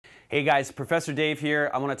Hey guys, Professor Dave here.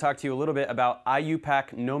 I want to talk to you a little bit about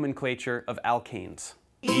IUPAC Nomenclature of Alkanes.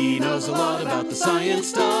 He knows a lot about the science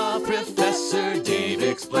stuff. Professor Dave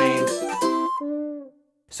explains.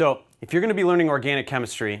 So, if you're going to be learning organic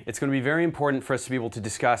chemistry, it's going to be very important for us to be able to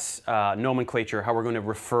discuss nomenclature, how we're going to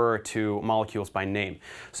refer to molecules by name.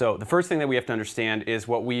 So the first thing that we have to understand is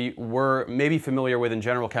what we were maybe familiar with in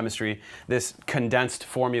general chemistry, this condensed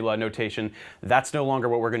formula notation. That's no longer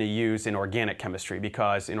what we're going to use in organic chemistry,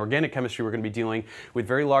 because in organic chemistry we're going to be dealing with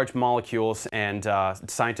very large molecules, and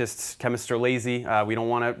scientists, chemists are lazy. We don't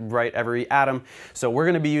want to write every atom. So we're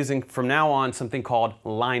going to be using from now on something called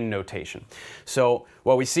line notation. So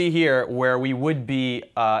what we see here, where we would be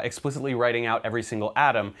explicitly writing out every single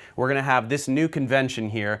atom, we're going to have this new convention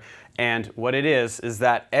here, and what it is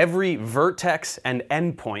that every vertex and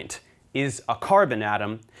endpoint is a carbon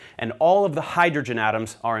atom, and all of the hydrogen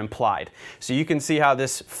atoms are implied. So you can see how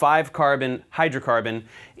this 5-carbon hydrocarbon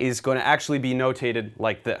is going to actually be notated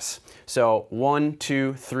like this. So 1,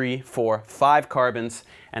 2, 3, 4, 5 carbons,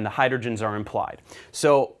 and the hydrogens are implied.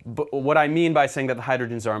 So what I mean by saying that the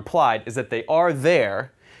hydrogens are implied is that they are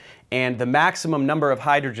there, and the maximum number of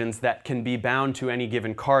hydrogens that can be bound to any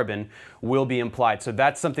given carbon will be implied. So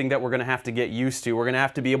that's something that we're going to have to get used to. We're going to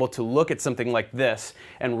have to be able to look at something like this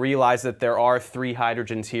and realize that there are 3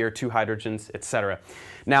 hydrogens here, 2 hydrogens, etc.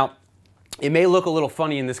 Now, it may look a little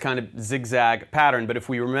funny in this kind of zigzag pattern, but if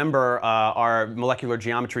we remember our molecular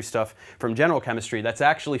geometry stuff from general chemistry, that's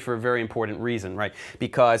actually for a very important reason, right?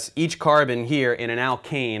 Because each carbon here in an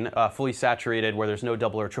alkane, fully saturated where there's no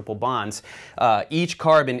double or triple bonds, each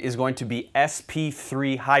carbon is going to be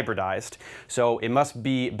sp3 hybridized. So it must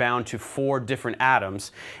be bound to 4 different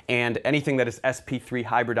atoms, and anything that is sp3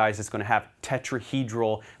 hybridized is going to have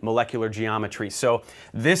tetrahedral molecular geometry. So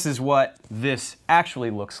this is what this actually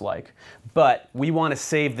looks like. But we want to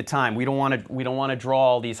save the time. We don't want to draw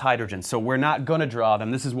all these hydrogens. So we're not going to draw them.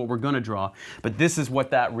 This is what we're going to draw. But this is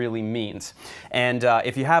what that really means. And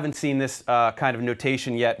if you haven't seen this kind of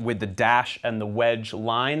notation yet with the dash and the wedge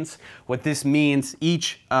lines, what this means,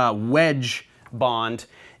 each wedge bond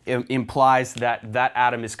implies that that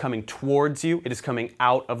atom is coming towards you. It is coming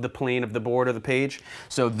out of the plane of the board or the page.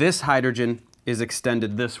 So this hydrogen is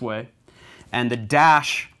extended this way, and the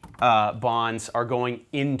dash bonds are going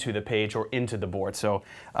into the page or into the board. So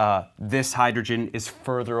this hydrogen is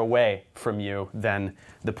further away from you than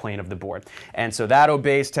the plane of the board. And so that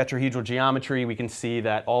obeys tetrahedral geometry. We can see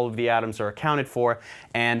that all of the atoms are accounted for,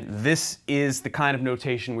 and this is the kind of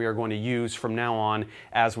notation we are going to use from now on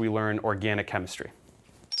as we learn organic chemistry.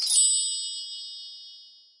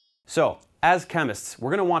 So, as chemists, we're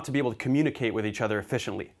going to want to be able to communicate with each other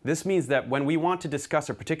efficiently. This means that when we want to discuss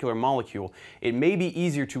a particular molecule, it may be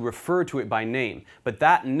easier to refer to it by name, but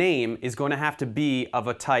that name is going to have to be of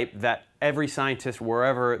a type that every scientist,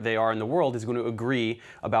 wherever they are in the world, is going to agree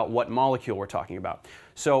about what molecule we're talking about.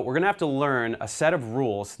 So we're going to have to learn a set of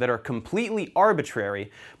rules that are completely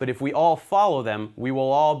arbitrary, but if we all follow them, we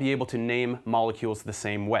will all be able to name molecules the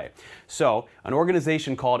same way. So an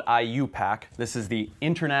organization called IUPAC, this is the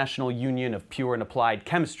International Union of Pure and Applied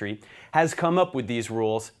Chemistry, has come up with these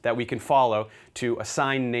rules that we can follow to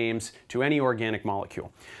assign names to any organic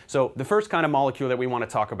molecule. So the first kind of molecule that we want to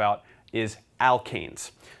talk about is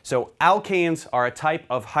alkanes. So alkanes are a type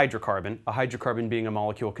of hydrocarbon, a hydrocarbon being a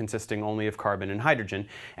molecule consisting only of carbon and hydrogen,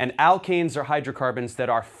 and alkanes are hydrocarbons that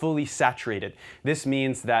are fully saturated. This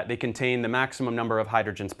means that they contain the maximum number of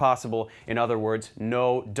hydrogens possible. In other words,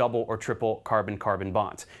 no double or triple carbon-carbon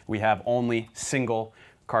bonds. We have only single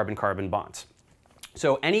carbon-carbon bonds.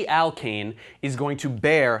 So any alkane is going to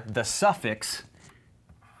bear the suffix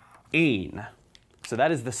ane. So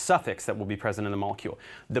that is the suffix that will be present in the molecule.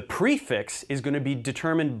 The prefix is going to be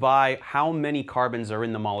determined by how many carbons are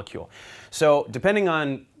in the molecule. So depending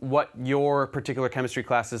on what your particular chemistry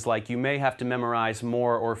class is like, you may have to memorize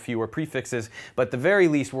more or fewer prefixes, but at the very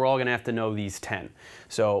least, we're all going to have to know these 10.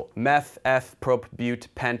 So meth, eth, prop, bute,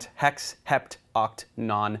 pent, hex, hept, oct,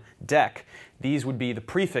 non, dec. These would be the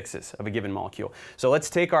prefixes of a given molecule. So let's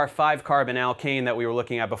take our 5-carbon alkane that we were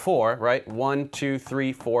looking at before, right? 1, 2,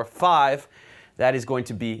 3, 4, 5. That is going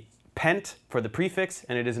to be pent for the prefix,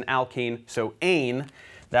 and it is an alkane, so ane.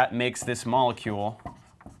 That makes this molecule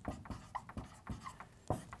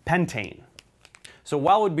pentane. So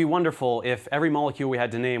while it would be wonderful if every molecule we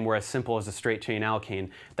had to name were as simple as a straight chain alkane,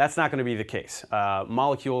 that's not going to be the case.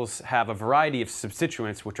 Molecules have a variety of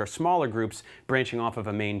substituents, which are smaller groups branching off of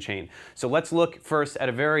a main chain. So let's look first at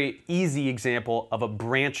a very easy example of a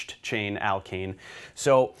branched chain alkane.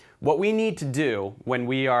 So what we need to do when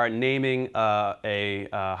we are naming a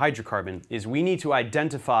hydrocarbon is we need to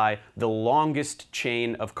identify the longest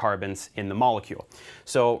chain of carbons in the molecule.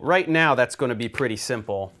 So right now that's going to be pretty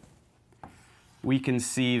simple. We can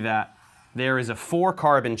see that there is a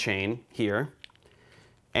 4-carbon chain here,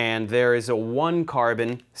 and there is a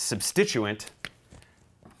 1-carbon substituent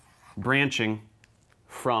branching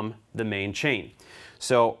from the main chain.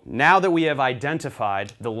 So now that we have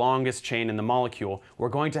identified the longest chain in the molecule, we're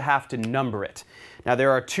going to have to number it. Now there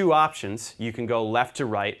are 2 options. You can go left to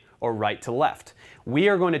right or right to left. We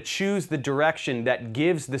are going to choose the direction that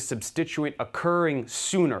gives the substituent occurring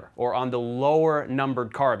sooner or on the lower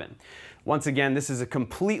numbered carbon. Once again, this is a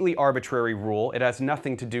completely arbitrary rule. It has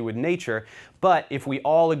nothing to do with nature, but if we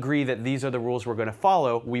all agree that these are the rules we're going to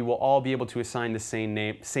follow, we will all be able to assign the same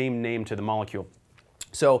name to the molecule.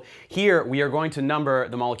 So here we are going to number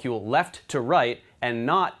the molecule left to right and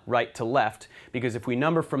not right to left, because if we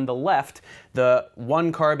number from the left, the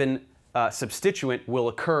 1-carbon substituent will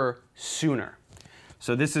occur sooner.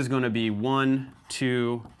 So this is going to be 1,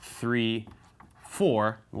 2, 3,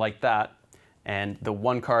 4, like that. And the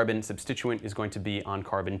 1-carbon substituent is going to be on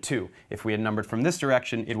carbon 2. If we had numbered from this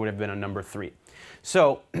direction, it would have been on number 3.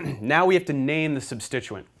 So now we have to name the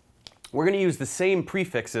substituent. We're going to use the same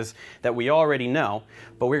prefixes that we already know,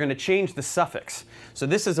 but we're going to change the suffix. So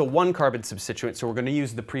this is a 1-carbon substituent, so we're going to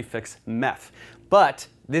use the prefix meth. But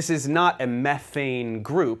this is not a methane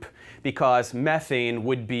group, because methane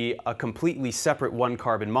would be a completely separate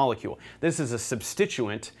 1-carbon molecule. This is a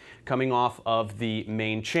substituent coming off of the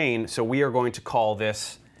main chain, so we are going to call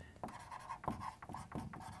this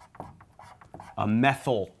a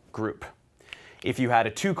methyl group. If you had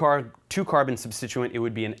a 2-carbon substituent, it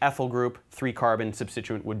would be an ethyl group, 3-carbon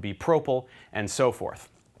substituent would be propyl, and so forth.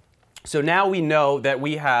 So now we know that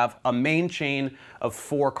we have a main chain of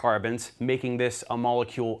 4 carbons, making this a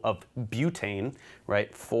molecule of butane,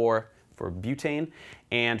 right, for butane,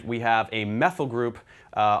 and we have a methyl group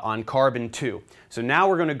on carbon 2. So now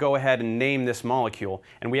we're going to go ahead and name this molecule,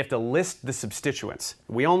 and we have to list the substituents.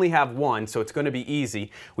 We only have 1, so it's going to be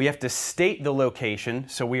easy. We have to state the location,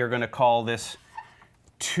 so we are going to call this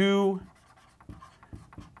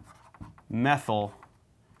 2-methyl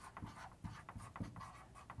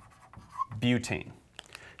butane.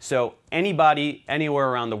 So anybody anywhere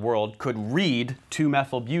around the world could read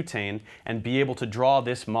 2-methyl butane and be able to draw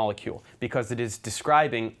this molecule, because it is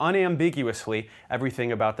describing unambiguously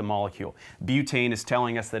everything about the molecule. Butane is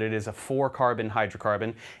telling us that it is a 4-carbon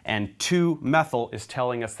hydrocarbon, and 2-methyl is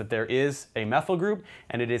telling us that there is a methyl group,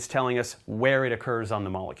 and it is telling us where it occurs on the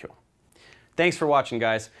molecule. Thanks for watching,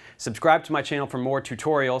 guys. Subscribe to my channel for more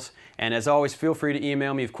tutorials, and as always, feel free to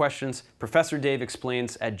email me with questions,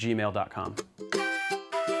 ProfessorDaveExplains@gmail.com.